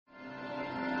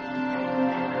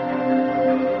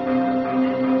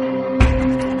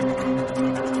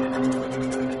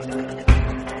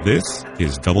This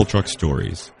is Double Truck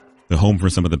Stories, the home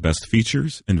for some of the best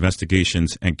features,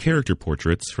 investigations, and character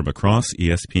portraits from across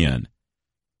ESPN.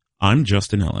 I'm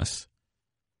Justin Ellis.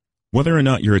 Whether or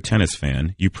not you're a tennis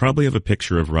fan, you probably have a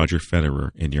picture of Roger Federer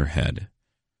in your head.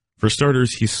 For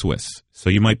starters, he's Swiss,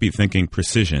 so you might be thinking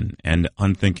precision and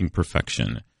unthinking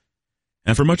perfection.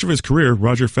 And for much of his career,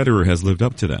 Roger Federer has lived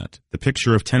up to that. The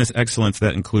picture of tennis excellence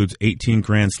that includes 18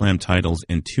 Grand Slam titles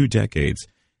in 2 decades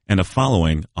and a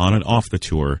following on and off the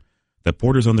tour that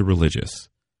borders on the religious.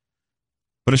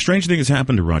 But a strange thing has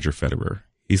happened to Roger Federer.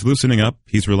 He's loosening up,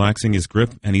 he's relaxing his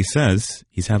grip, and he says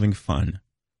he's having fun.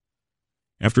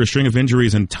 After a string of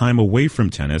injuries and time away from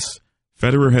tennis,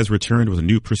 Federer has returned with a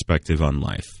new perspective on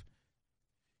life.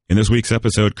 In this week's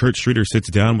episode, Kurt Streeter sits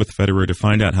down with Federer to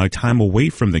find out how time away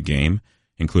from the game,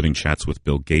 including chats with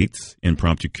Bill Gates,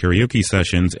 impromptu karaoke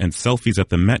sessions, and selfies at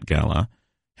the Met Gala,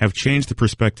 have changed the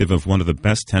perspective of one of the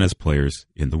best tennis players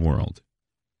in the world.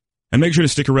 And make sure to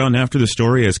stick around after the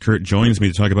story as Kurt joins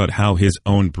me to talk about how his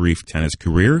own brief tennis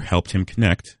career helped him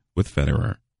connect with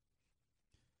Federer.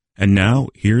 And now,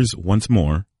 here's Once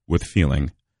More with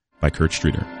Feeling by Kurt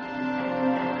Streeter.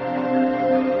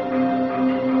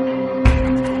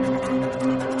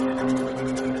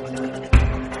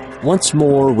 Once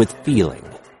More with Feeling.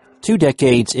 2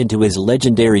 decades into his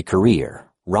legendary career,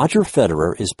 Roger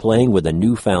Federer is playing with a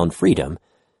newfound freedom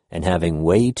and having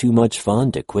way too much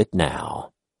fun to quit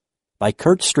now. By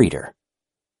Kurt Streeter.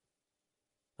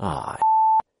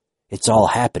 It's all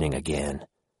happening again.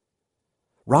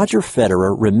 Roger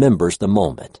Federer remembers the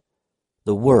moment,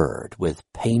 the word with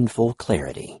painful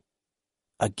clarity.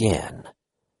 Again.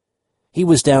 He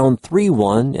was down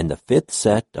 3-1 in the 5th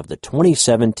set of the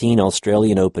 2017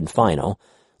 Australian Open final,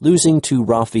 losing to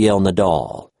Rafael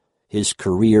Nadal, his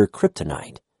career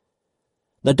kryptonite.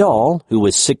 Nadal, who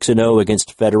was 6-0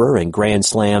 against Federer in Grand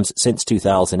Slams since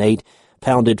 2008,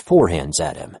 pounded forehands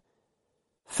at him.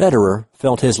 Federer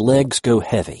felt his legs go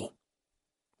heavy.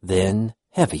 Then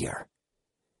heavier.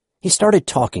 He started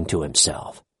talking to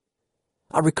himself.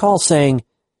 I recall saying,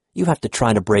 "You have to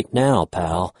try to break now,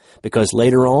 pal, because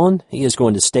later on he is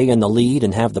going to stay in the lead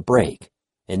and have the break,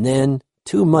 and then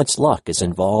too much luck is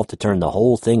involved to turn the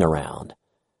whole thing around."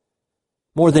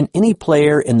 More than any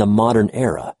player in the modern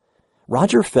era,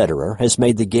 Roger Federer has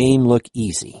made the game look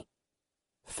easy.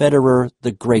 Federer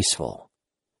the graceful.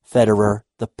 Federer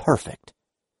the perfect.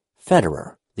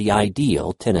 Federer the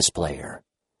ideal tennis player.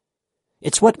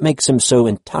 It's what makes him so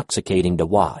intoxicating to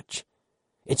watch.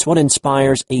 It's what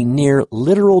inspires a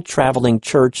near-literal traveling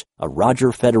church of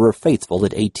Roger Federer faithful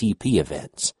at ATP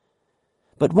events.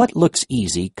 But what looks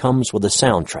easy comes with a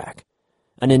soundtrack,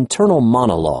 an internal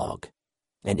monologue.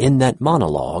 And in that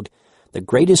monologue, the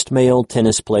greatest male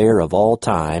tennis player of all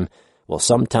time will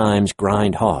sometimes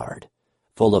grind hard,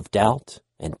 full of doubt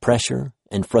and pressure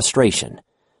and frustration,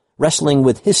 wrestling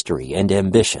with history and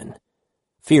ambition,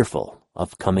 fearful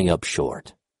of coming up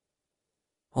short.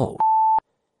 "Oh,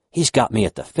 he's got me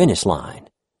at the finish line,"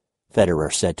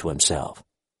 Federer said to himself.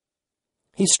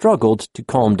 He struggled to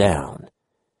calm down.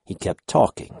 He kept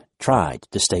talking, tried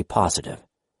to stay positive.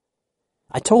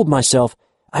 "I told myself,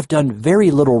 I've done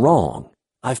very little wrong.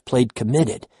 I've played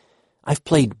committed. I've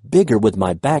played bigger with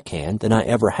my backhand than I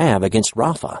ever have against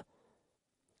Rafa.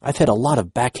 I've had a lot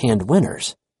of backhand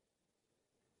winners."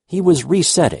 He was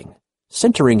resetting,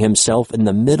 centering himself in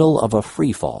the middle of a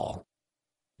free fall.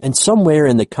 And somewhere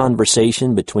in the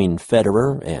conversation between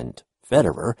Federer and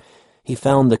Federer, he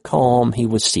found the calm he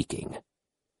was seeking.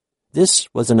 This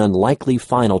was an unlikely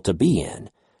final to be in,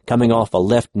 coming off a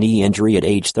left knee injury at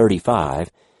age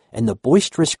 35, and the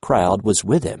boisterous crowd was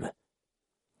with him.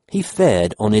 He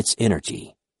fed on its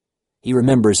energy. He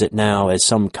remembers it now as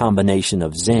some combination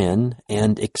of zen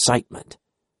and excitement.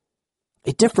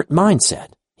 "A different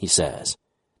mindset," he says.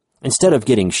 Instead of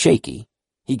getting shaky,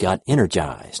 he got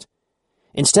energized.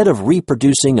 Instead of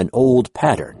reproducing an old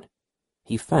pattern,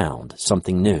 he found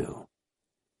something new.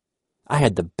 "I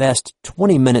had the best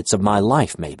 20 minutes of my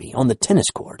life, maybe, on the tennis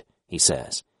court," he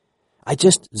says. "I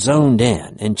just zoned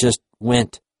in and just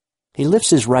went." He lifts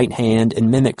his right hand and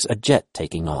mimics a jet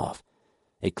taking off.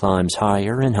 It climbs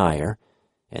higher and higher,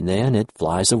 and then it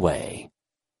flies away.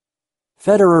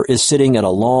 Federer is sitting at a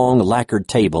long, lacquered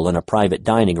table in a private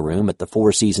dining room at the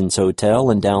Four Seasons Hotel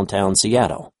in downtown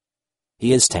Seattle.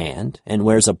 He is tanned and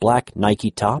wears a black Nike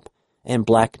top and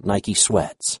black Nike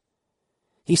sweats.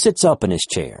 He sits up in his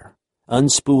chair,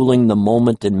 unspooling the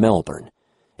moment in Melbourne,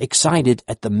 excited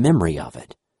at the memory of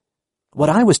it. "What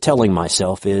I was telling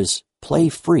myself is, play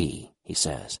free," he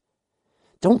says.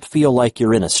 "Don't feel like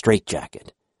you're in a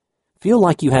straitjacket. Feel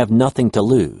like you have nothing to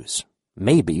lose,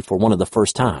 maybe for one of the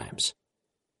first times."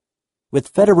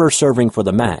 With Federer serving for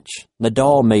the match,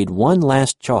 Nadal made one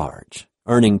last charge,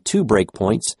 earning 2 break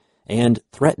points and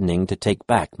threatening to take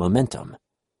back momentum.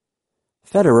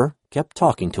 Federer kept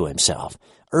talking to himself,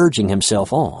 urging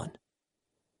himself on.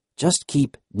 Just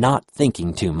keep not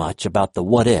thinking too much about the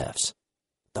what-ifs,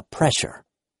 the pressure,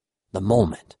 the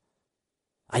moment.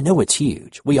 I know it's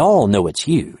huge. We all know it's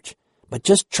huge. But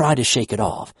just try to shake it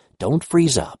off. Don't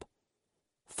freeze up.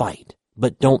 Fight,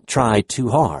 but don't try too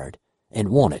hard and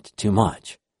want it too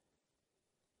much.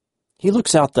 He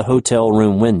looks out the hotel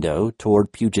room window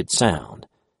toward Puget Sound.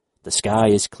 The sky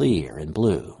is clear and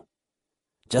blue.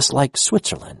 Just like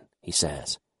Switzerland, he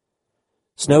says.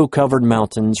 Snow-covered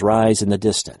mountains rise in the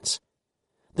distance.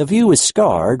 The view is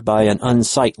scarred by an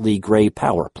unsightly gray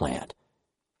power plant.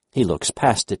 He looks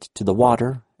past it to the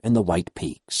water and the white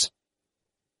peaks.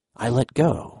 I let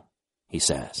go, he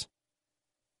says.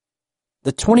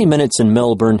 The 20 minutes in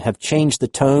Melbourne have changed the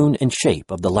tone and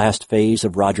shape of the last phase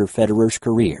of Roger Federer's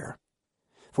career.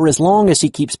 For as long as he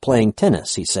keeps playing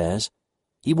tennis, he says,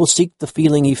 he will seek the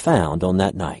feeling he found on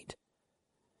that night.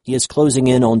 He is closing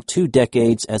in on 2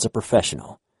 decades as a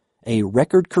professional, a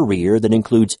record career that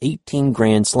includes 18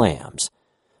 Grand Slams,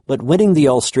 but winning the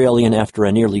Australian after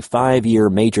a nearly 5-year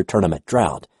major tournament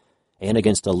drought, and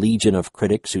against a legion of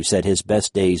critics who said his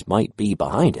best days might be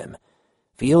behind him,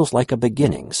 feels like a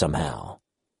beginning somehow.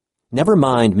 Never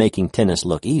mind making tennis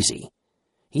look easy.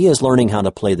 He is learning how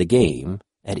to play the game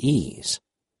at ease.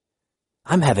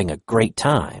 I'm having a great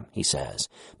time, he says,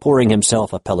 pouring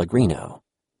himself a Pellegrino.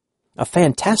 A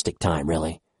fantastic time,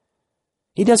 really.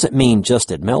 He doesn't mean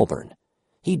just at Melbourne.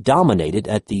 He dominated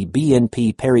at the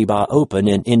BNP Paribas Open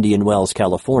in Indian Wells,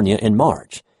 California in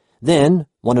March, then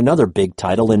won another big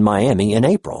title in Miami in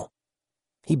April.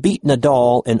 He beat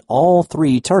Nadal in all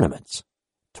 3 tournaments,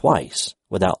 twice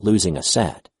without losing a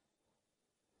set.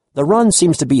 The run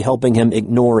seems to be helping him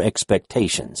ignore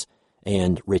expectations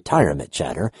and retirement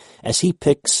chatter as he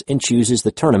picks and chooses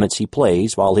the tournaments he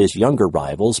plays while his younger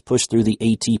rivals push through the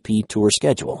ATP Tour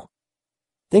schedule.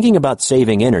 Thinking about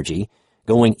saving energy,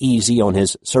 going easy on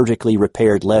his surgically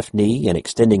repaired left knee and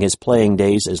extending his playing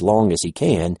days as long as he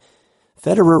can,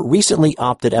 Federer recently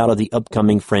opted out of the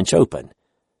upcoming French Open.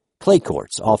 Clay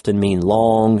courts often mean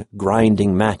long,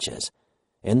 grinding matches,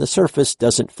 and the surface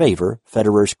doesn't favor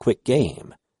Federer's quick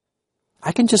game.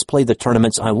 I can just play the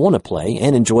tournaments I want to play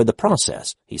and enjoy the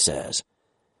process, he says.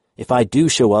 If I do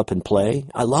show up and play,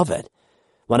 I love it.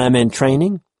 When I'm in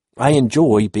training, I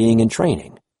enjoy being in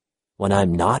training. When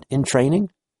I'm not in training,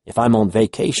 if I'm on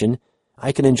vacation,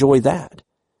 I can enjoy that.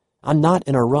 I'm not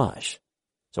in a rush,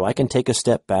 so I can take a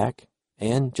step back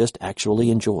and just actually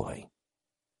enjoy.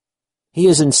 He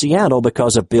is in Seattle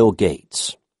because of Bill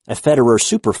Gates. A Federer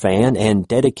superfan and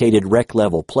dedicated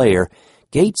rec-level player,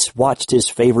 Gates watched his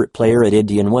favorite player at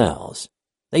Indian Wells.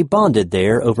 They bonded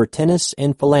there over tennis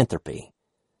and philanthropy.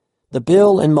 The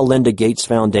Bill and Melinda Gates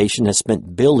Foundation has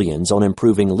spent billions on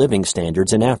improving living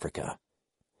standards in Africa.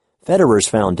 Federer's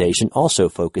foundation also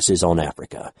focuses on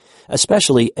Africa,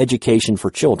 especially education for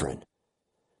children.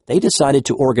 They decided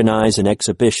to organize an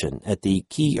exhibition at the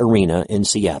Key Arena in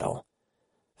Seattle.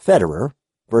 Federer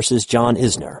versus John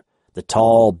Isner, the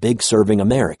tall, big-serving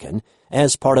American,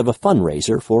 as part of a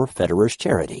fundraiser for Federer's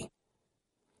charity.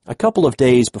 A couple of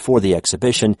days before the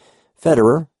exhibition,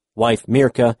 Federer, wife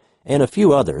Mirka, and a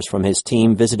few others from his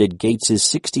team visited Gates's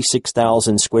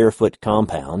 66,000-square-foot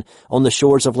compound on the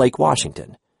shores of Lake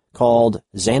Washington, called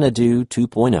Xanadu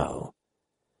 2.0.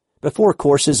 Before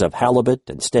courses of halibut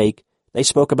and steak, they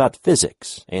spoke about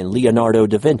physics and Leonardo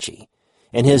da Vinci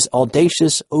and his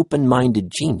audacious,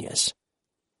 open-minded genius.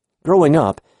 Growing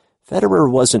up,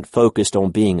 Federer wasn't focused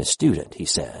on being a student, he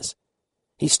says.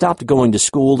 He stopped going to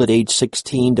school at age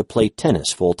 16 to play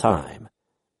tennis full-time.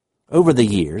 Over the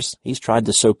years, he's tried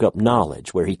to soak up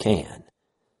knowledge where he can.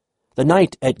 The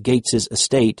night at Gates's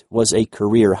estate was a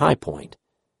career high point.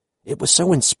 It was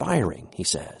so inspiring, he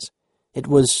says. It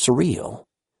was surreal.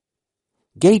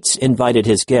 Gates invited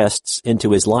his guests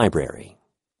into his library.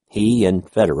 He and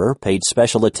Federer paid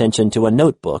special attention to a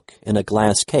notebook in a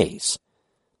glass case,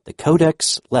 the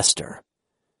Codex Leicester,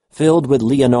 filled with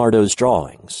Leonardo's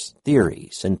drawings,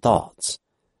 theories, and thoughts.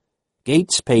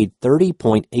 Gates paid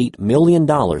 $30.8 million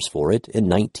for it in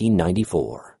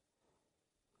 1994.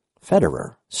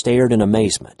 Federer stared in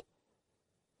amazement.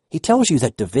 He tells you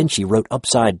that Da Vinci wrote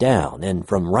upside down and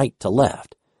from right to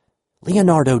left.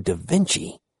 Leonardo da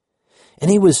Vinci. And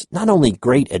he was not only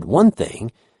great at one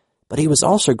thing, but he was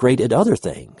also great at other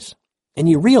things. And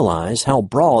you realize how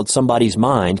broad somebody's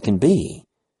mind can be.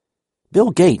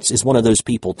 Bill Gates is one of those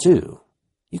people, too.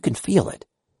 You can feel it.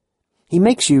 He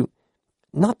makes you,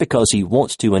 not because he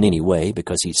wants to in any way,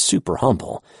 because he's super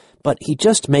humble, But he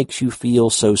just makes you feel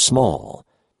so small,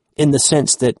 in the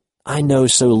sense that I know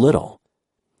so little.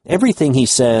 Everything he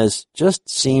says just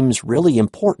seems really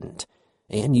important,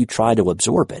 and you try to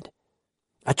absorb it.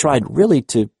 I tried really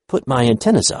to put my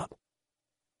antennas up.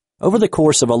 Over the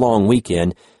course of a long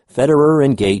weekend, Federer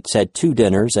and Gates had 2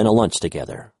 dinners and a lunch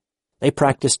together. They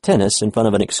practiced tennis in front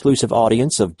of an exclusive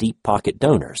audience of deep-pocket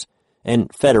donors, and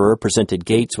Federer presented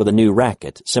Gates with a new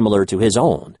racket similar to his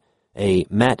own, a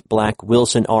matte black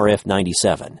Wilson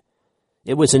RF-97.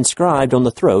 It was inscribed on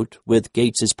the throat with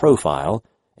Gates's profile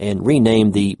and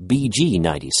renamed the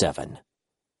BG-97.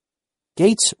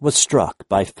 Gates was struck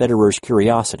by Federer's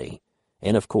curiosity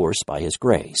and, of course, by his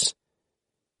grace.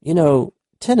 You know,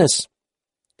 tennis,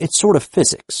 it's sort of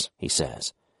physics, he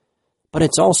says, but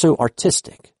it's also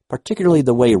artistic, particularly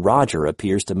the way Roger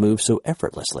appears to move so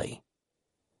effortlessly.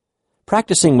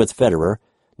 Practicing with Federer,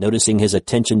 noticing his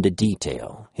attention to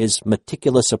detail, his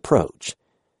meticulous approach,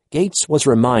 Gates was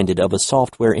reminded of a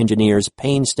software engineer's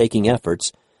painstaking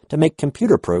efforts to make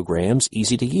computer programs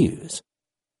easy to use.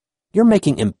 You're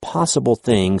making impossible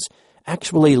things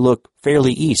actually look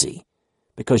fairly easy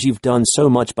because you've done so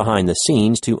much behind the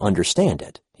scenes to understand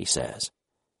it, he says.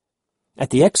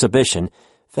 At the exhibition,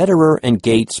 Federer and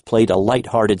Gates played a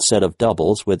light-hearted set of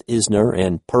doubles with Isner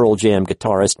and Pearl Jam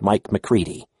guitarist Mike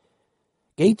McCready.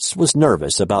 Gates was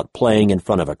nervous about playing in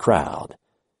front of a crowd.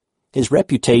 His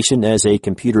reputation as a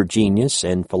computer genius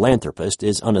and philanthropist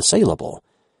is unassailable,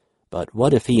 but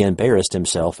what if he embarrassed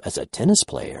himself as a tennis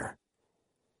player?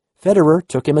 Federer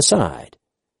took him aside.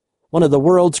 One of the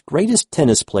world's greatest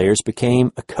tennis players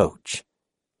became a coach.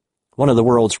 One of the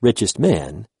world's richest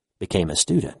men became a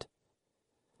student.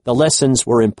 The lessons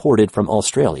were imported from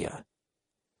Australia.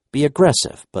 Be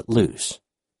aggressive but loose.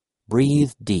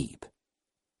 Breathe deep.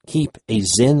 Keep a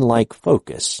Zen-like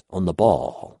focus on the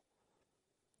ball.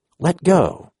 Let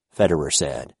go, Federer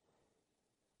said.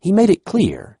 He made it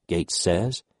clear, Gates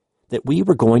says, that we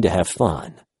were going to have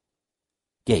fun.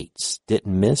 Gates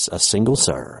didn't miss a single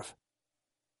serve.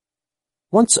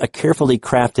 Once a carefully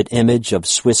crafted image of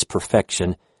Swiss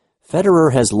perfection,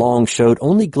 Federer has long showed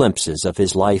only glimpses of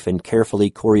his life in carefully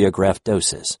choreographed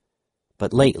doses.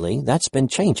 But lately, that's been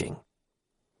changing.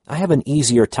 I have an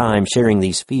easier time sharing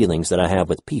these feelings that I have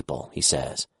with people, he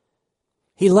says.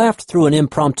 He laughed through an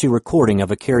impromptu recording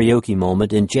of a karaoke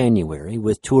moment in January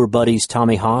with tour buddies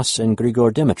Tommy Haas and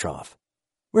Grigor Dimitrov.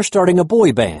 We're starting a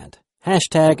boy band.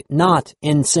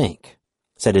 #NotInSync,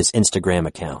 said his Instagram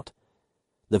account.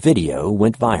 The video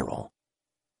went viral.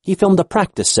 He filmed a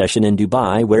practice session in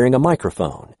Dubai wearing a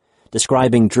microphone,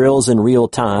 describing drills in real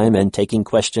time and taking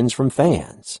questions from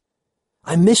fans.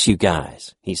 I miss you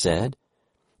guys, he said.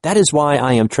 That is why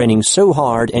I am training so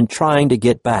hard and trying to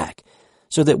get back,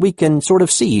 so that we can sort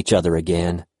of see each other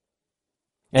again.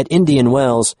 At Indian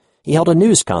Wells, he held a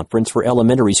news conference for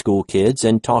elementary school kids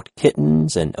and talked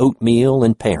kittens and oatmeal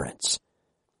and parents.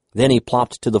 Then he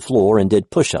plopped to the floor and did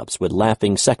push-ups with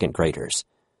laughing second graders.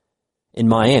 In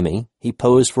Miami, he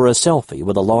posed for a selfie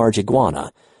with a large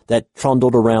iguana that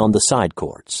trundled around the side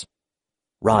courts.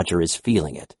 Roger is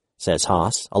feeling it, says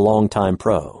Haas, a longtime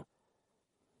pro.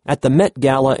 At the Met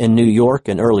Gala in New York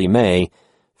in early May,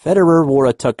 Federer wore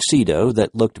a tuxedo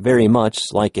that looked very much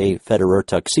like a Federer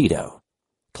tuxedo,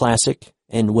 classic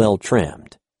and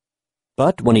well-trimmed.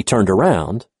 But when he turned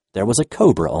around, there was a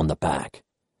cobra on the back.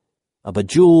 A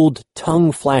bejeweled,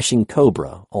 tongue-flashing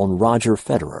cobra on Roger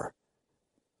Federer.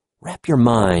 Wrap your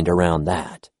mind around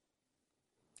that.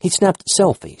 He snapped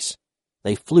selfies.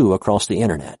 They flew across the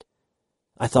internet.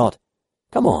 I thought,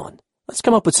 come on, let's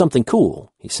come up with something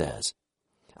cool, he says.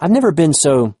 I've never been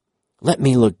so, let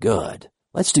me look good.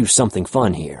 Let's do something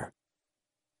fun here.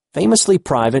 Famously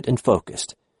private and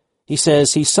focused, he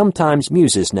says he sometimes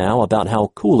muses now about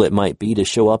how cool it might be to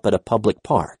show up at a public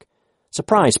park,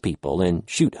 surprise people and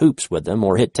shoot hoops with them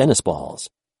or hit tennis balls.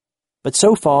 But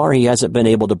so far he hasn't been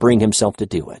able to bring himself to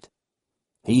do it.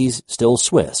 He's still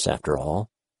Swiss, after all.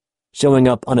 Showing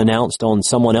up unannounced on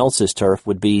someone else's turf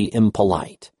would be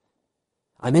impolite.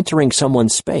 I'm entering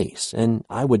someone's space, and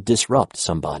I would disrupt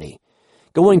somebody.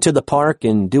 Going to the park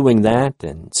and doing that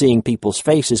and seeing people's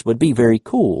faces would be very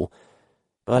cool,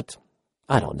 but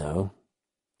I don't know.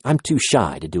 I'm too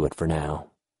shy to do it for now.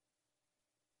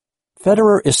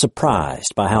 Federer is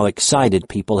surprised by how excited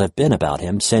people have been about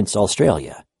him since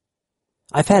Australia.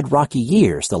 I've had rocky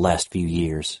years the last few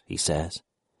years, he says,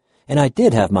 and I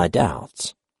did have my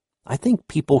doubts. I think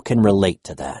people can relate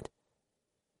to that.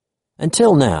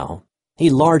 Until now, he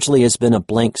largely has been a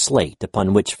blank slate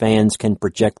upon which fans can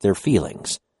project their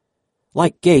feelings.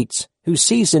 Like Gates, who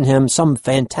sees in him some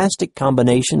fantastic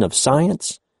combination of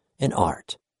science and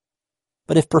art.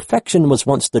 But if perfection was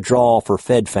once the draw for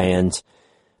Fed fans,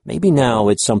 maybe now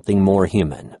it's something more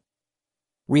human.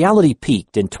 Reality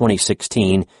peaked in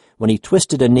 2016 when he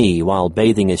twisted a knee while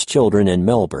bathing his children in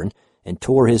Melbourne and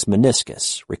tore his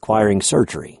meniscus, requiring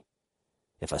surgery.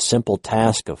 If a simple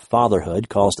task of fatherhood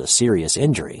caused a serious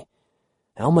injury,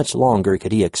 how much longer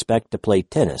could he expect to play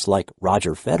tennis like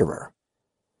Roger Federer?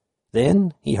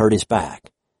 Then he hurt his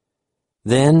back.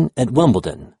 Then, at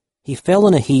Wimbledon, he fell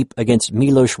in a heap against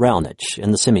Milos Raonic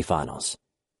in the semifinals.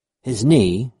 His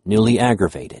knee, newly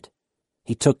aggravated.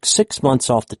 He took 6 months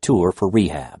off the tour for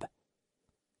rehab.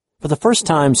 For the first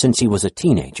time since he was a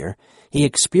teenager, he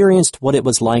experienced what it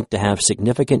was like to have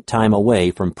significant time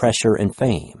away from pressure and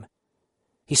fame.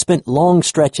 He spent long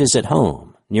stretches at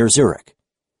home, near Zurich.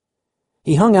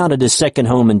 He hung out at his second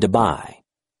home in Dubai.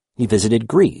 He visited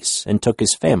Greece and took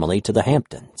his family to the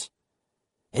Hamptons.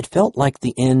 It felt like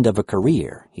the end of a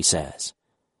career, he says.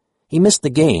 He missed the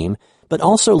game, but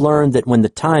also learned that when the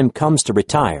time comes to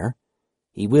retire,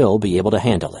 he will be able to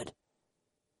handle it.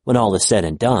 When all is said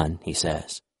and done, he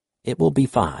says, it will be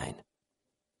fine.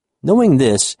 Knowing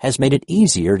this has made it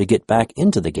easier to get back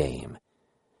into the game.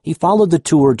 He followed the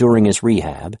tour during his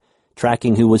rehab,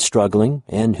 tracking who was struggling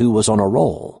and who was on a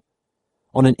roll.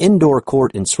 On an indoor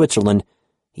court in Switzerland,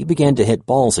 he began to hit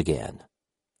balls again.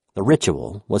 The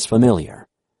ritual was familiar,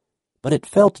 but it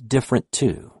felt different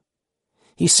too.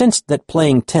 He sensed that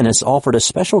playing tennis offered a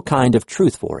special kind of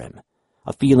truth for him,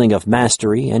 a feeling of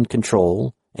mastery and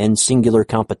control and singular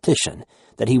competition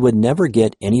that he would never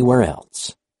get anywhere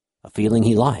else, a feeling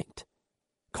he liked.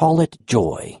 Call it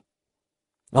joy.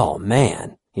 Oh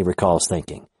man, he recalls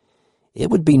thinking, it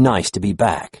would be nice to be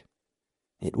back.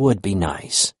 It would be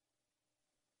nice.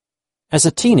 As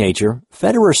a teenager,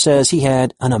 Federer says he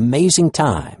had an amazing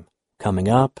time, coming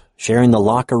up, sharing the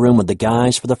locker room with the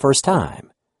guys for the first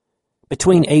time.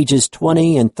 Between ages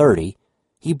 20 and 30,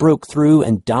 he broke through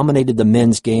and dominated the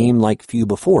men's game like few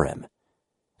before him.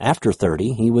 After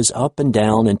 30, he was up and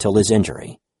down until his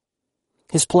injury.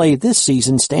 His play this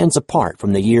season stands apart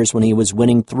from the years when he was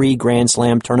winning 3 Grand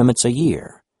Slam tournaments a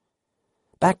year.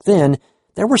 Back then,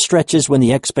 there were stretches when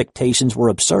the expectations were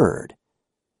absurd.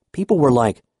 People were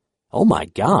like, oh my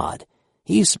God,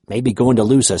 he's maybe going to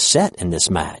lose a set in this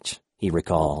match, he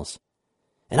recalls.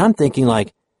 And I'm thinking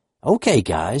like, okay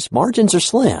guys, margins are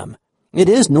slim. It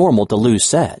is normal to lose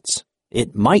sets.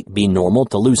 It might be normal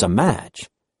to lose a match.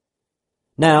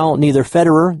 Now, neither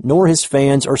Federer nor his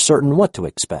fans are certain what to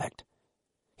expect.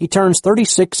 He turns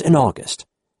 36 in August.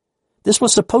 This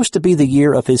was supposed to be the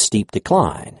year of his steep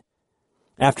decline.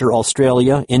 After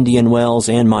Australia, Indian Wells,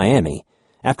 and Miami,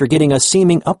 after getting a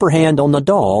seeming upper hand on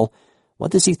Nadal,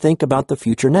 what does he think about the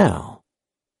future now?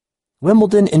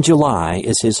 Wimbledon in July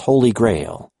is his holy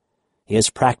grail. He is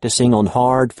practicing on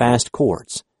hard, fast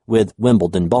courts with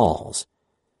Wimbledon balls.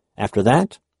 After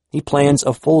that, he plans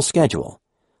a full schedule,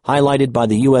 highlighted by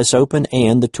the U.S. Open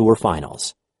and the Tour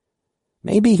Finals.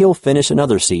 Maybe he'll finish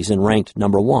another season ranked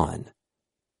number 1.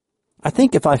 I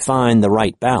think if I find the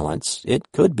right balance,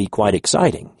 it could be quite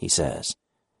exciting, he says.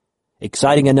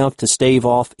 Exciting enough to stave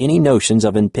off any notions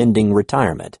of impending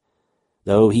retirement,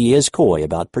 though he is coy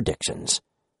about predictions.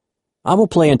 I will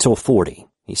play until 40,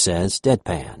 he says,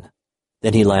 deadpan.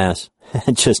 Then he laughs,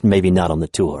 just maybe not on the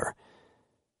tour.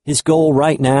 His goal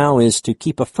right now is to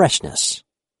keep a freshness,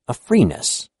 a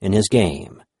freeness in his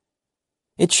game.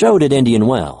 It showed at Indian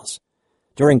Wells.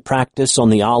 During practice on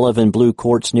the olive and blue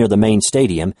courts near the main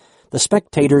stadium, the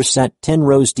spectators sat 10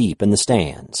 rows deep in the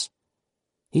stands.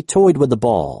 He toyed with the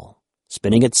ball,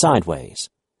 spinning it sideways,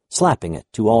 slapping it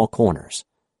to all corners.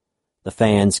 The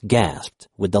fans gasped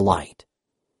with delight.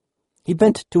 He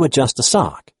bent to adjust a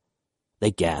sock.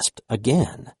 They gasped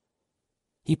again.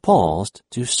 He paused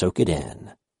to soak it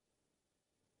in.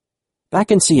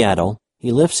 Back in Seattle,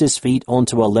 he lifts his feet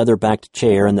onto a leather-backed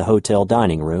chair in the hotel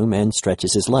dining room and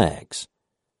stretches his legs.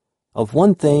 Of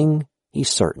one thing, he's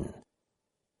certain.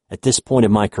 At this point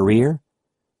in my career,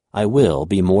 I will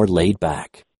be more laid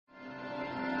back.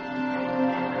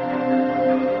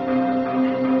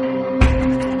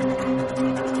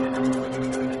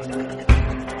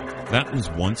 That was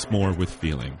Once More with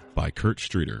Feeling by Kurt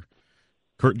Streeter.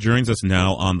 Kurt joins us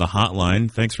now on the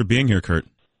hotline. Thanks for being here, Kurt.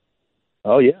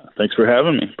 Oh, yeah. Thanks for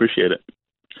having me. Appreciate it.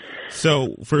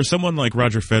 So, for someone like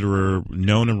Roger Federer,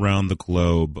 known around the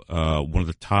globe, one of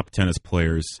the top tennis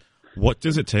players, what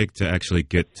does it take to actually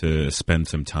get to spend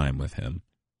some time with him?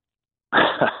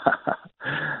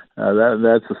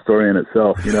 That's a story in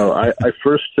itself. You know, I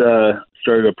first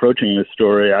started approaching this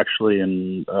story actually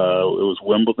in it was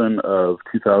Wimbledon of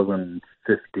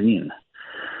 2015.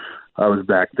 I was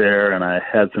back there, and I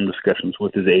had some discussions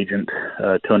with his agent,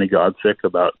 Tony Godsick,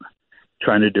 about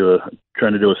trying to do a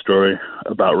story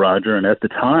about Roger. And at the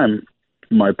time,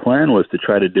 my plan was to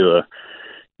try to do a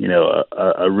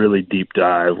really deep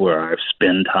dive where I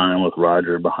spend time with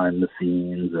Roger behind the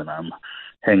scenes, and I'm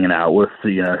hanging out with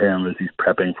him as he's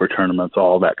prepping for tournaments,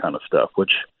 all that kind of stuff.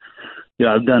 Which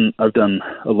I've done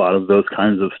a lot of those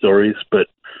kinds of stories, but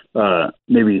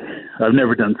maybe I've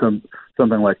never done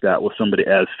something like that with somebody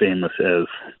as famous as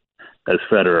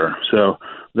Federer. So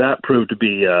that proved to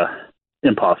be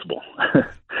impossible.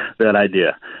 That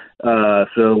idea.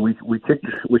 So we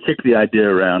kicked the idea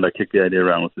around. I kicked the idea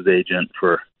around with his agent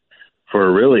for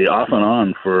really off and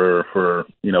on for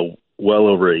well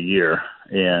over a year,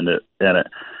 and it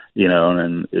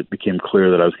became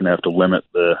clear that I was going to have to limit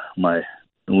the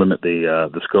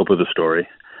scope of the story,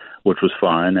 which was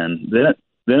fine. And then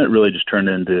it really just turned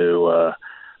into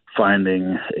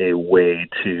finding a way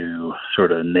to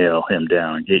sort of nail him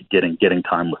down and getting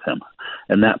time with him,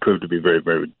 and that proved to be very,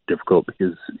 very difficult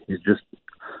because he's just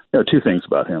two things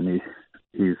about him.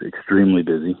 He's extremely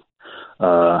busy.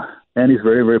 And he's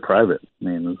very, very private. I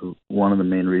mean, one of the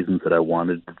main reasons that I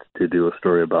wanted to do a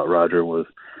story about Roger was,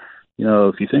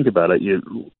 if you think about it,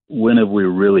 when have we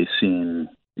really seen,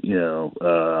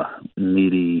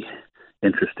 meaty,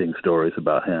 interesting stories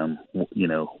about him,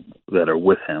 that are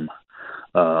with him?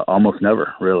 Almost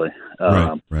never, really.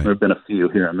 Right. There have been a few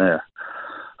here and there.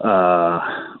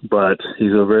 But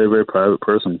he's a very, very private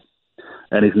person.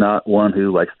 And he's not one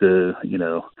who likes to,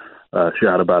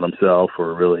 shout about himself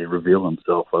or really reveal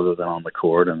himself other than on the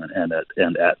court and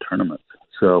at tournaments.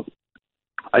 So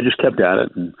I just kept at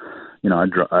it, and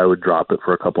I would drop it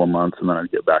for a couple of months, and then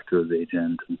I'd get back to his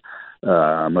agent. And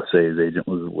I must say his agent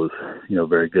was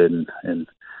very good and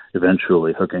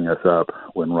eventually hooking us up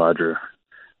when Roger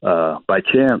by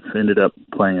chance ended up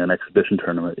playing an exhibition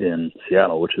tournament in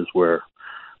Seattle, which is where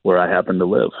I happen to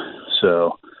live.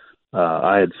 So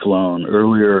I had flown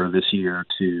earlier this year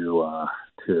to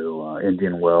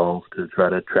Indian Wells to try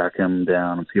to track him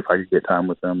down and see if I could get time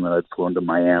with him. And I'd flown to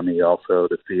Miami also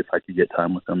to see if I could get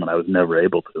time with him, and I was never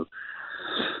able to.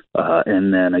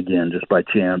 And then again, just by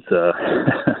chance,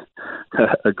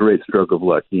 a great stroke of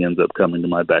luck, he ends up coming to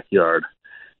my backyard,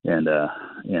 and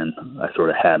I sort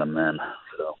of had him then.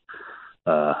 So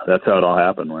that's how it all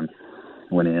happened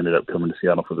when he ended up coming to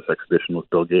Seattle for this exhibition with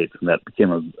Bill Gates, and that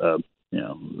became a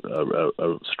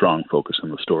strong focus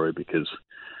in the story because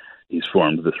he's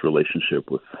formed this relationship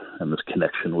with and this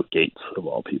connection with Gates of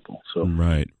all people. So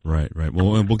right.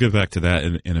 Well, we'll get back to that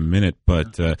in a minute.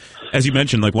 But as you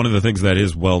mentioned, like one of the things that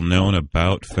is well known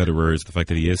about Federer is the fact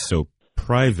that he is so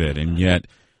private, and yet,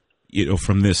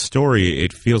 from this story,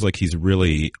 it feels like he's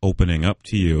really opening up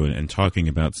to you and talking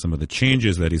about some of the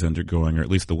changes that he's undergoing, or at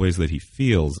least the ways that he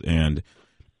feels. And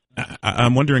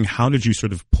I'm wondering, how did you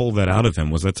sort of pull that out of him?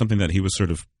 Was that something that he was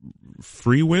sort of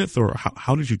free with, or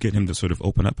how did you get him to sort of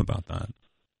open up about that?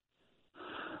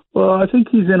 Well, I think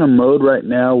he's in a mode right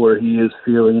now where he is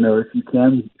feeling, if you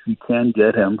can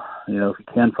get him, if you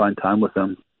can find time with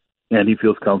him, and he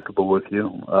feels comfortable with you.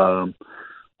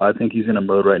 I think he's in a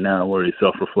mode right now where he's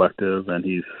self-reflective, and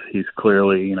he's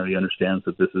clearly, he understands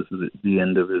that this is the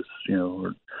end of his,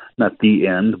 or not the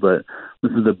end, but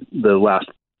this is the last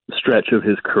stretch of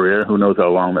his career. Who knows how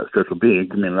long that stretch will be?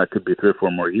 I mean, that could be 3 or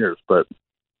 4 more years, but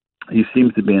he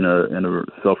seems to be in a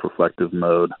self-reflective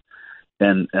mode,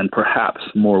 and perhaps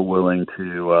more willing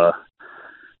to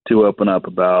open up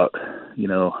about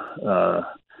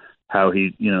how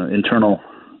he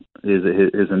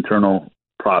his internal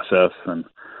process, and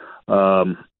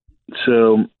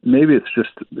so maybe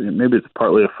it's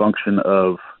partly a function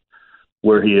of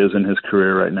where he is in his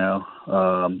career right now.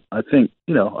 I think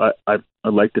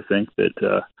I'd like to think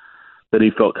that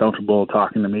he felt comfortable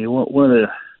talking to me. One of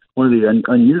the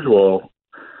unusual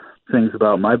things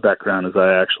about my background is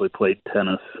I actually played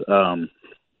tennis. I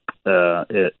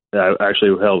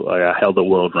held a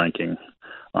world ranking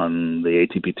on the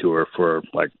ATP tour for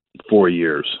like 4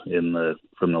 years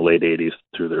from the late 80s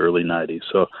through the early 90s.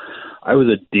 So I was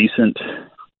a decent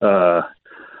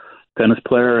tennis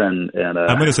player, and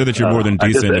I'm going to say that you're more than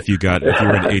decent if you're an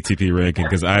ATP ranking,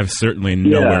 because I'm certainly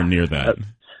nowhere near that.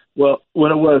 Well,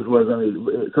 what it was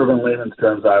sort of in layman's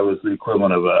terms, I was the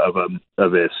equivalent of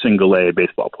a single A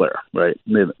baseball player, right?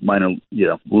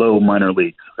 Low minor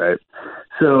leagues, right?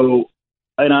 So,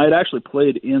 and I had actually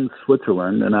played in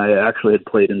Switzerland, and I actually had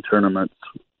played in tournaments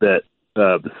that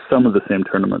some of the same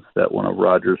tournaments that one of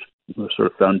Roger's sort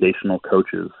of foundational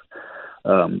coaches,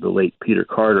 the late Peter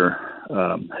Carter,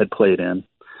 had played in.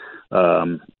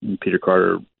 Peter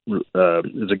Carter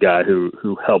is a guy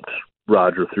who helped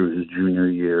Roger through his junior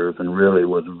years and really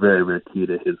was very, very key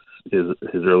to his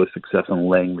early success in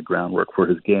laying the groundwork for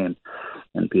his game.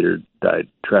 and Peter died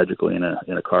tragically in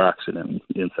a car accident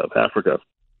in South Africa.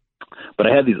 But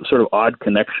I had these sort of odd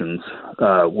connections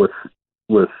with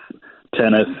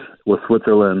tennis, with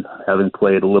Switzerland, having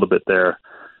played a little bit there,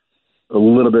 a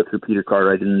little bit through Peter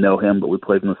Carter. I didn't know him, but we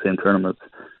played in the same tournaments.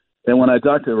 And when I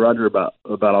talked to Roger about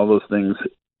all those things,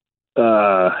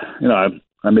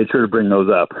 I made sure to bring those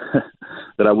up,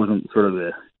 that I wasn't sort of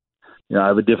I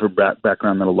have a different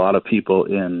background than a lot of people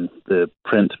in the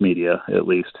print media, at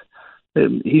least.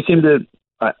 He seemed to,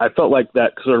 I felt like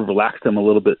that sort of relaxed him a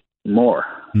little bit more.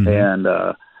 Mm-hmm.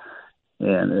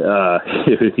 And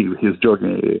he was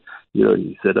joking,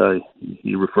 he said,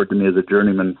 he referred to me as a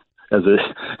journeyman, as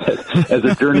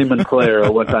a journeyman player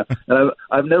at one time, and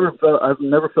I've never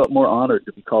felt more honored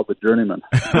to be called a journeyman.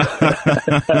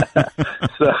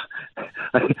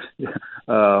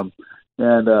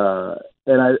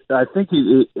 I think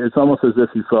it's almost as if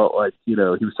he felt like he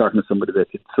was talking to somebody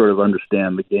that could sort of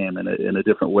understand the game in a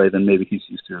different way than maybe he's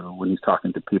used to when he's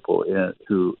talking to people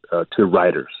to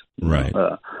writers. Right.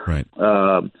 Right.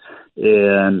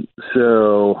 And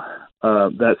so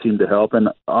that seemed to help. And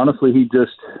honestly, he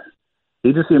just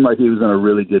seemed like he was in a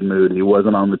really good mood. He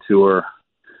wasn't on the tour.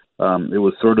 It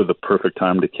was sort of the perfect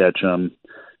time to catch him.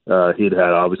 He'd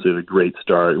had obviously a great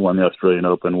start. He won the Australian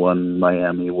Open, won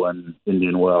Miami, won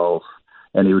Indian Wells,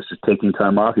 and he was just taking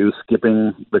time off. He was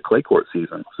skipping the clay court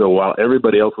season. So while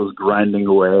everybody else was grinding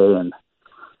away and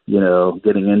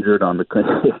getting injured on the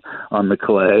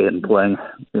clay and playing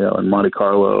in Monte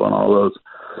Carlo and all those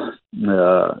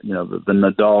the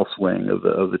Nadal swing of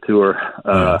the tour,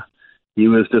 he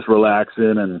was just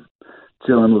relaxing and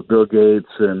chilling with Bill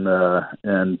Gates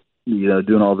and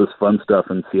doing all this fun stuff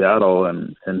in Seattle,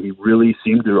 and he really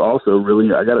seemed to also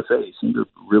I got to say, he seemed to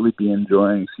really be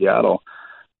enjoying Seattle.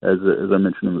 As I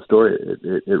mentioned in the story,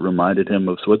 it reminded him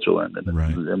of Switzerland, and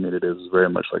right. I mean, it is very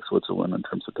much like Switzerland in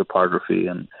terms of topography,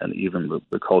 and even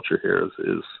the culture here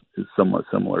is somewhat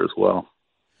similar as well.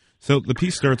 So the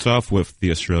piece starts off with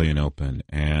the Australian Open,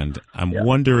 and I'm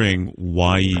wondering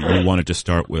why you wanted to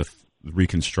start with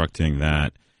reconstructing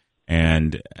that.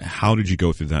 And how did you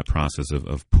go through that process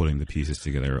of putting the pieces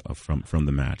together from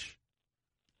the match?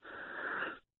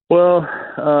 Well,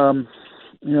 I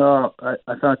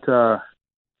thought, that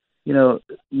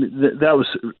was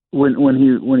when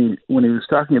he was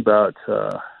talking about.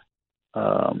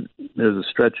 There's a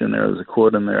stretch in there. There's a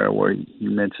quote in there where he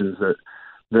mentions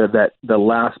that the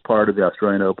last part of the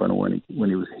Australian Open when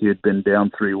he had been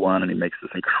down 3-1 and he makes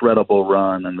this incredible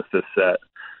run in the fifth set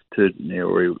to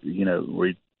where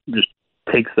he just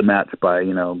takes the match by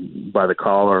the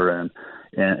collar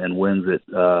and wins it.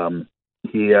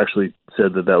 He actually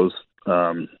said that was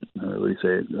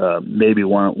maybe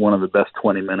one of the best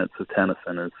 20 minutes of tennis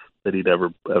that he'd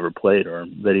ever played or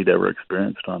that he'd ever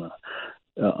experienced on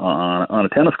a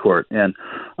tennis court. And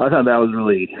I thought that was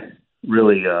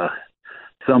really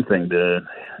something to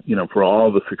for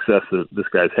all the success that this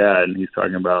guy's had, and he's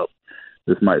talking about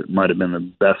this might have been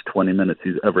the best 20 minutes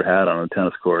he's ever had on a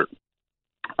tennis court.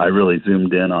 I really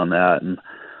zoomed in on that, and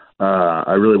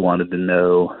I really wanted to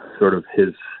know sort of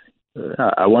his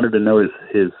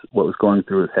what was going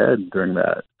through his head during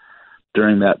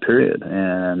that period.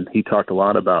 And he talked a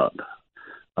lot about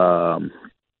and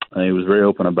he was very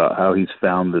open about how he's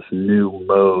found this new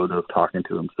mode of talking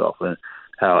to himself, and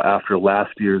how after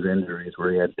last year's injuries,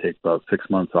 where he had to take about 6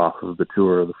 months off of the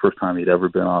tour, the first time he'd ever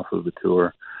been off of the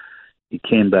tour, he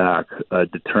came back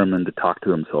determined to talk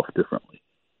to himself differently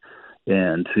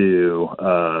and to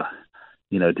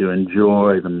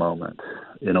enjoy the moment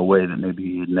in a way that maybe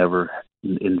he'd never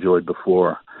enjoyed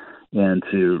before, and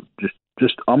to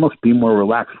just almost be more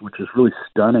relaxed, which is really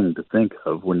stunning to think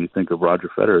of when you think of Roger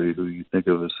Federer, who you think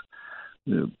of as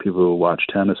people who watch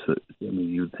tennis. I mean,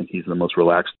 you think he's one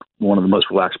of the most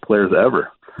relaxed players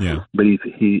ever. Yeah. But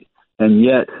and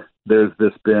yet there's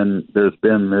been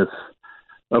this.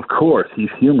 Of course,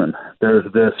 he's human.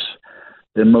 There's this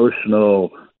emotional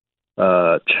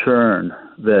churn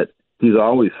that he's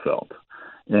always felt,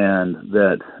 and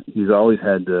that he's always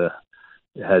had to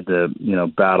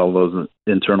battle those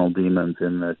internal demons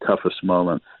in the toughest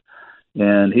moments.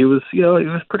 And he was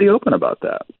pretty open about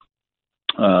that.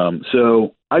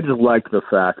 So I just like the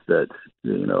fact that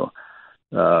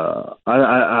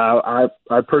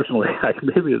I personally,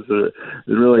 maybe it's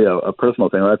really a personal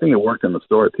thing. I think it worked in the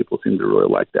story. People seem to really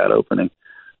like that opening.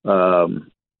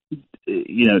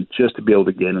 Just to be able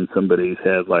to get in somebody's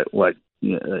head, like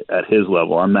at his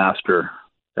level, a master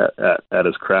at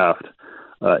his craft,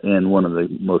 in one of the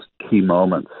most key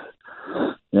moments,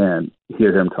 and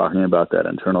hear him talking about that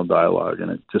internal dialogue,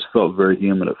 and it just felt very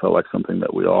human. It felt like something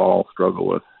that we all struggle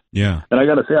with Yeah. And I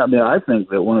got to say, I mean, I think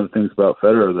that one of the things about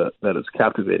Federer that is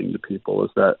captivating to people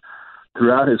is that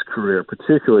throughout his career,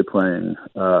 particularly playing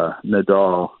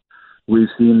Nadal, we've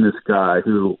seen this guy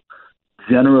who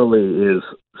generally is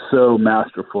so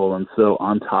masterful and so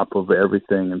on top of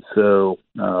everything, and so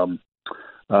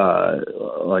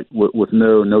like with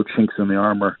no chinks in the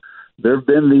armor. There have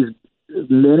been these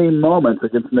many moments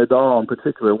against Nadal in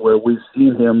particular where we've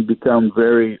seen him become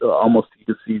very almost, you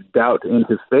could see doubt in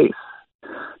his face,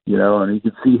 you know, and you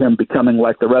could see him becoming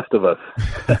like the rest of us.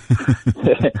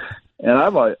 And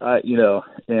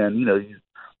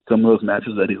some of those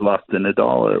matches that he's lost to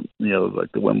Nadal are, you know,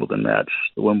 like the Wimbledon match,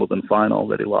 the Wimbledon final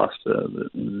that he lost,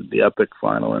 the epic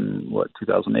final in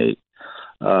 2008.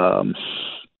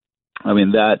 I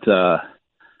mean that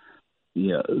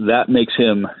makes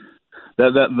him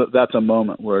that's a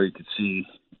moment where you could see,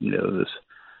 you know,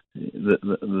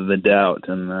 the doubt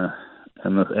and the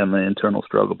internal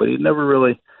struggle, but he never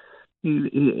really.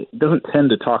 He doesn't tend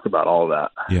to talk about all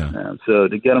that. Yeah. And so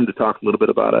to get him to talk a little bit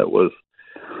about it was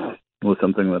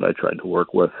something that I tried to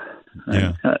work with.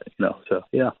 Yeah. And,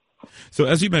 So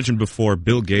as you mentioned before,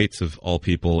 Bill Gates, of all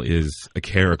people, is a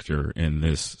character in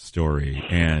this story.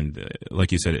 And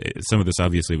like you said, some of this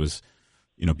obviously was,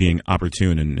 you know, being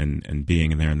opportune and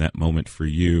being there in that moment for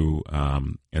you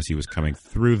as he was coming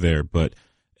through there. But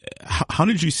how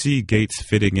did you see Gates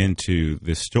fitting into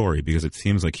this story? Because it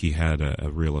seems like he had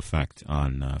a real effect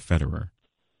on Federer.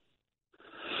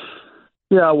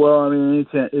 Yeah, well, I mean,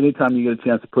 anytime you get a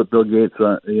chance to put Bill Gates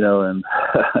on, you know, in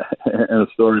a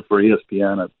story for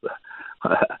ESPN,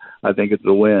 I think it's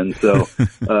a win. So,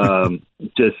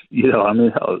 just, you know, I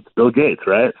mean, it's Bill Gates,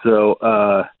 right? So,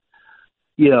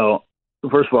 you know,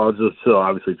 first of all, just so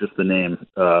obviously just the name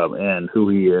and who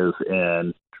he is,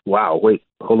 and wow, wait,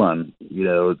 hold on, you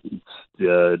know,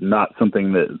 it's not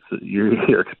something that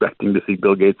you're expecting to see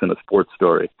Bill Gates in a sports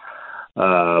story,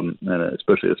 and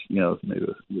especially, you know, maybe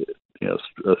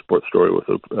a sports story with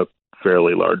a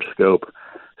fairly large scope.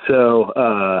 So,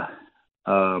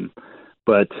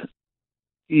 but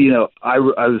you know, I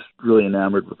was really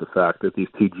enamored with the fact that these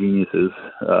two geniuses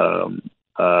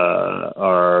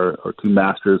are two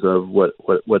masters of what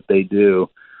they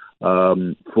do.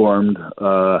 Have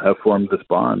formed this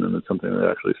bond, and it's something that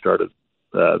actually started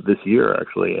this year.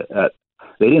 Actually,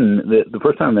 the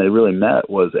first time they really met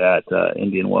was at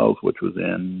Indian Wells, which was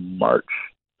in March,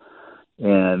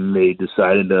 and they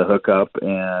decided to hook up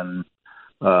and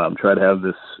try to have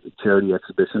this charity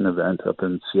exhibition event up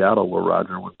in Seattle where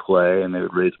Roger would play, and they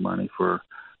would raise money for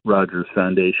Roger's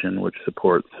Foundation, which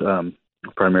supports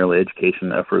primarily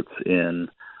education efforts in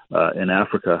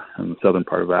Africa, in the southern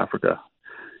part of Africa.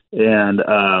 And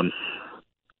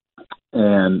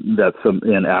that's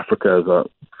in Africa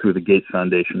through the Gates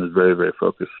Foundation is very, very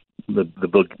focused. The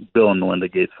Bill and Melinda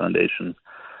Gates Foundation,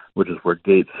 which is where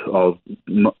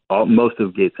most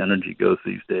of Gates' energy goes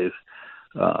these days.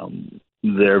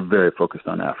 They're very focused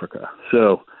on Africa.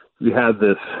 So we had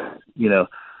this, you know,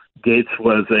 Gates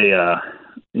was a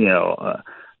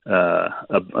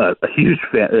huge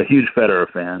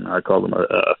Federer fan. I call him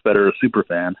a Federer super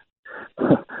fan.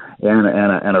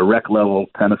 and a rec level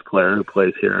tennis player who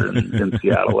plays here in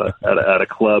Seattle at a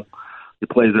club. He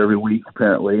plays every week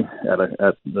apparently at I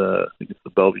think it's the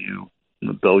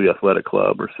Bellevue Athletic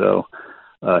Club or so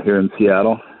here in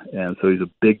Seattle, and so he's a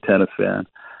big tennis fan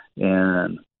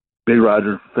and big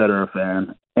Roger Federer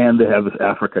fan, and they have this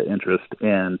Africa interest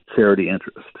and charity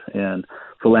interest and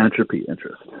philanthropy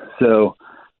interest. So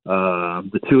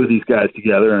the two of these guys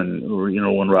together, and you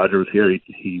know, when Roger was here,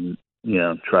 he you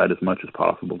know, tried as much as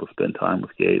possible to spend time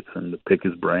with Gates and to pick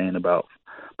his brain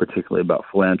particularly about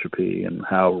philanthropy and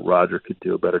how Roger could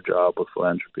do a better job with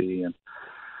philanthropy, and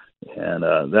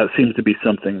that seems to be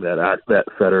something that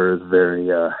Federer is very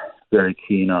very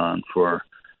keen on for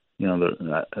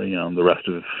the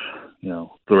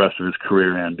rest of his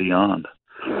career and beyond.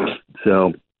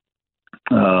 So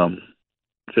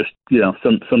just, you know,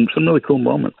 some really cool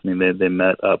moments. I mean, they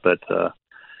met up at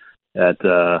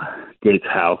Gates'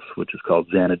 house, which is called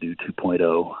Xanadu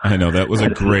 2.0. I know, that was a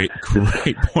great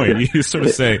point. You sort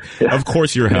of say, of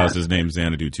course your house is named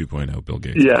Xanadu 2.0, Bill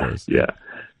Gates. Yeah, of course. Yeah.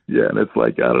 And it's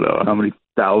like, I don't know how many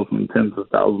tens of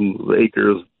thousands of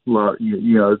acres.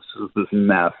 You know, it's just this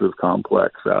massive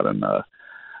complex out in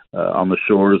on the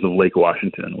shores of Lake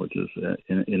Washington, which is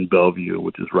in Bellevue,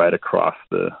 which is right across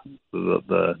the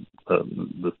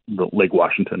Lake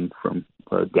Washington from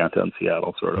downtown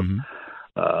Seattle, sort of. Mm-hmm.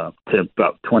 To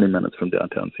about 20 minutes from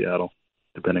downtown Seattle,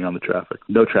 depending on the traffic.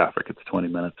 No traffic, it's 20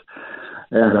 minutes.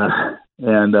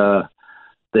 And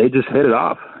they just hit it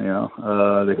off.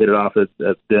 They hit it off at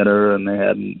dinner, and they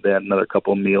had another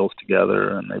couple of meals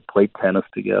together, and they played tennis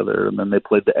together, and then they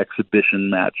played the exhibition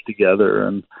match together,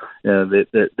 and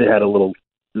they had a little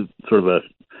sort of a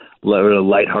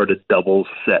lighthearted doubles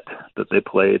set that they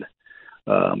played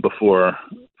before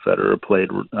Federer played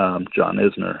John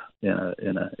Isner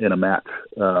in a match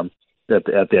at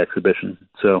the exhibition.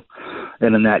 So,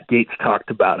 and in that, Gates talked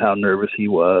about how nervous he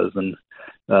was, and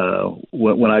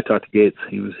when I talked to Gates,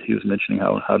 he was mentioning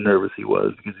how nervous he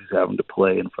was because he's having to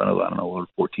play in front of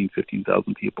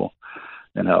 15,000 people,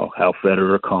 and how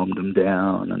Federer calmed him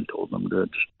down and told him to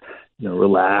just,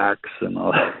 relax and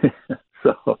all that.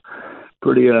 So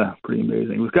pretty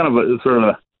amazing. It was kind of a sort of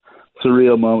a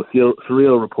surreal moment,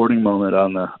 surreal reporting moment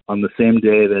on the same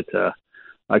day that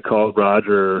I called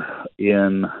Roger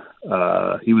in.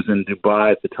 He was in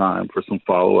Dubai at the time for some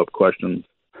follow-up questions.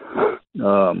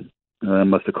 I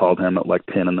must have called him at like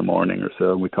 10 in the morning or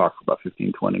so. We talked for about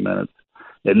 15, 20 minutes.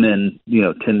 And then,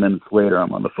 10 minutes later,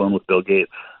 I'm on the phone with Bill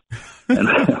Gates. And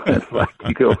it's like,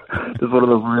 it's one of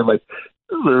those weird, like,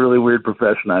 this is a really weird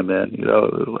profession I'm in. I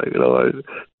was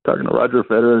talking to Roger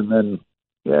Federer, and then,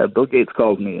 Bill Gates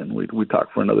calls me, and we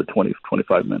talk for another 20,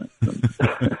 25 minutes. And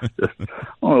just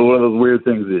one of those weird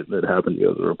things that happen to you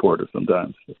as a reporter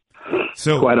sometimes.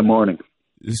 So quite a morning.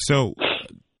 So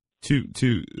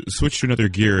to switch to another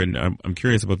gear, and I'm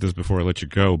curious about this before I let you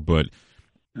go, but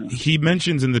he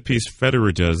mentions in the piece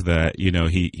Federer does that,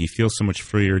 he feels so much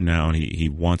freer now, and he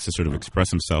wants to sort of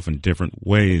express himself in different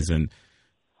ways, and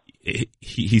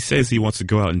he says he wants to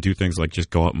go out and do things like just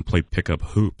go out and play pickup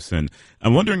hoops, and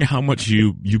I'm wondering how much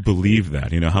you believe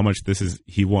that, how much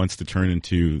he wants to turn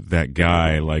into that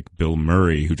guy like Bill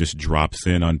Murray who just drops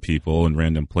in on people in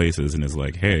random places and is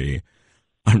like, hey,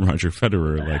 I'm Roger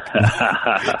Federer, like,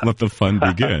 let the fun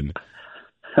begin.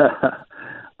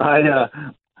 I don't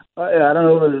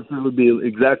know if it would be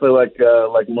exactly like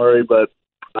Murray, but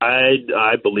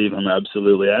I believe him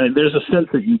absolutely. I mean, there's a sense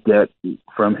that you get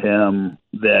from him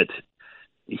that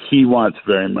he wants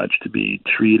very much to be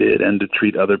treated and to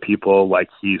treat other people like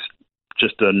he's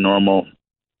just a normal,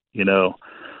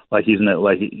 like he's not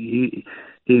like he's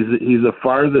the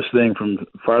farthest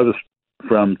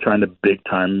from trying to big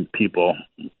time people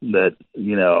that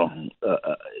that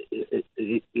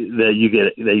you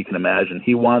can imagine.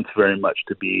 He wants very much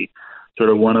to be sort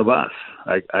of one of us.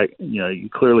 You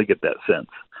clearly get that sense,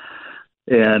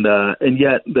 and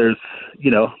yet there's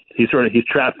he's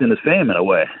trapped in his fame in a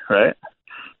way, right?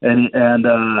 And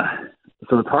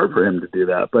so it's hard for him to do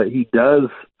that, but he does.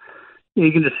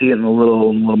 You can just see it in the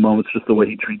little moments, just the way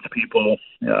he treats people.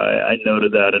 I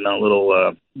noted that in a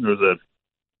little there was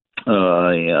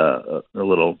a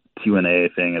little Q&A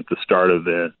thing at the start of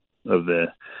the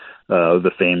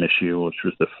Fame issue, which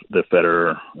was the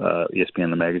Federer ESPN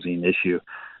the magazine issue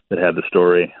that had the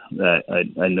story.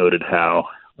 I noted how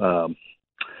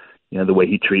the way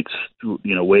he treats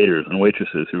waiters and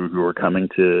waitresses who are coming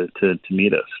to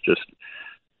meet us. Just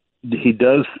he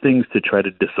does things to try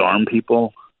to disarm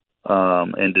people,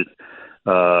 and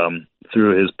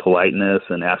through his politeness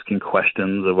and asking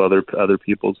questions of other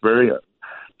people. It's very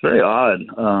odd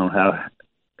how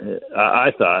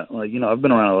I thought, I've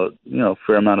been around a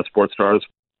fair amount of sports stars,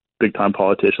 big time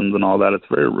politicians and all that. It's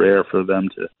very rare for them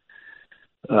to,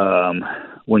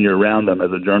 when you're around them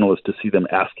as a journalist, to see them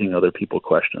asking other people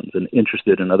questions and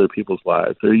interested in other people's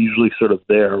lives. They're usually sort of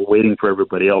there waiting for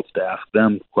everybody else to ask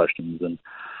them questions. And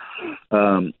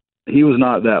he was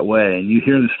not that way. And you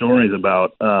hear the stories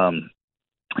about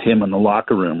him in the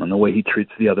locker room and the way he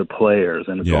treats the other players.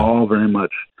 And it's all very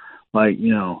much like,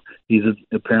 he's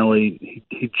apparently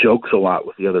he jokes a lot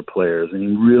with the other players, and he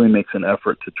really makes an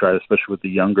effort to try, especially with the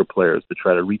younger players, to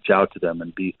try to reach out to them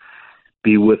and be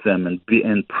with them and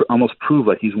almost prove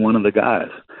like he's one of the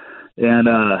guys. And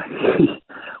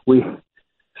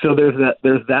so there's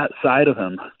that side of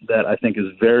him that I think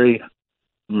is very,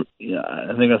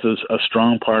 I think that's a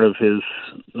strong part of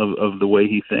of the way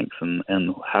he thinks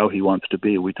and how he wants to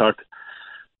be. We talked,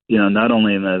 not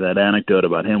only in that anecdote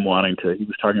about him wanting to, he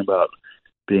was talking about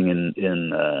being in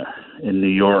New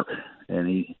York, and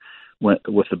he went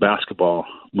with the basketball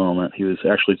moment. He was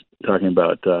actually talking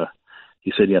about,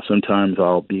 he said, sometimes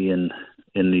I'll be in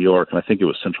New York, and I think it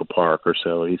was Central Park or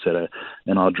so. He said,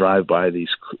 and I'll drive by these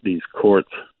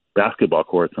courts, basketball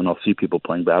courts, and I'll see people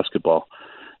playing basketball,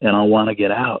 and I'll want to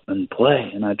get out and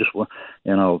play, and I just want,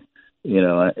 and I'll,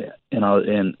 and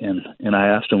I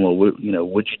asked him, well, would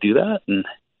you do that?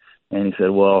 And he said,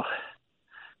 well,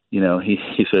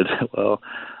 he said, well,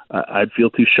 I'd feel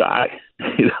too shy.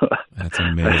 That's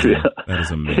amazing. That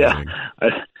is amazing.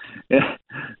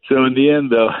 So in the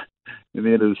end, though, And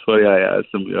it was funny. I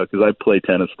asked him, because I play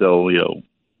tennis still,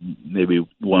 maybe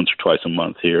once or twice a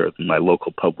month here at my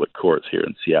local public courts here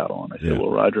in Seattle. And I said,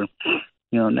 well, Roger,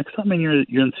 next time you're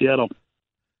in Seattle,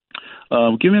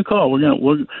 give me a call.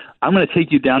 I'm going to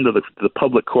take you down to the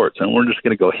public courts, and we're just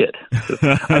going to go hit.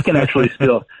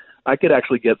 I could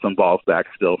actually get some balls back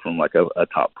still from like a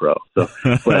top pro. So,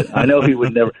 but I know he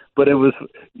would never. But it was,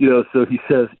 so he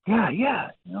says,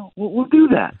 we'll do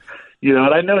that. And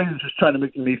I know he was just trying to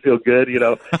make me feel good,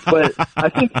 But I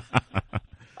think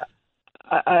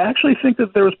I actually think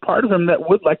that there was part of him that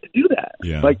would like to do that.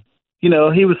 Yeah. Like, he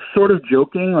was sort of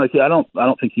joking. Like, I don't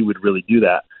think he would really do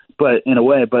that, but in a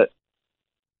way, but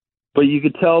you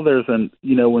could tell there's when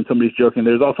somebody's joking,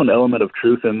 there's also an element of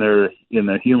truth in their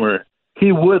humor.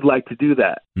 He would like to do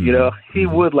that. He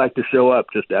would like to show up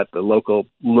just at the local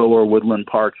Lower Woodland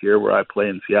Park here where I play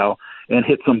in Seattle and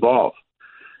hit some balls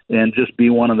and just be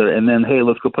one of their, and then, hey,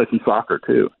 let's go play some soccer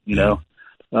too. I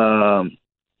don't know.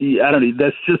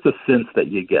 That's just a sense that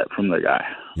you get from the guy.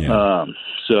 Yeah.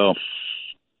 So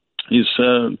he's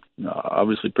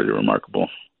obviously pretty remarkable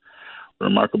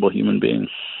human being.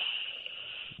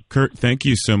 Kurt, thank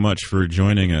you so much for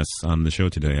joining us on the show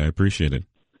today. I appreciate it.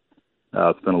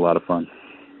 It's been a lot of fun.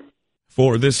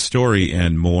 For this story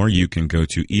and more, you can go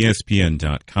to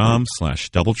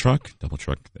espn.com/doubletruck.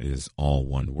 Doubletruck is all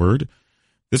one word.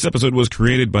 This episode was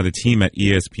created by the team at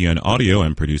ESPN Audio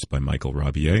and produced by Michael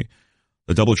Rabier.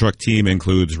 The Double Truck team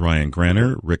includes Ryan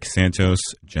Granner, Rick Santos,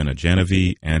 Jenna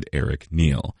Janovi, and Eric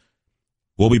Neal.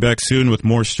 We'll be back soon with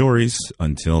more stories.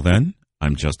 Until then,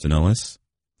 I'm Justin Ellis.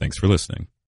 Thanks for listening.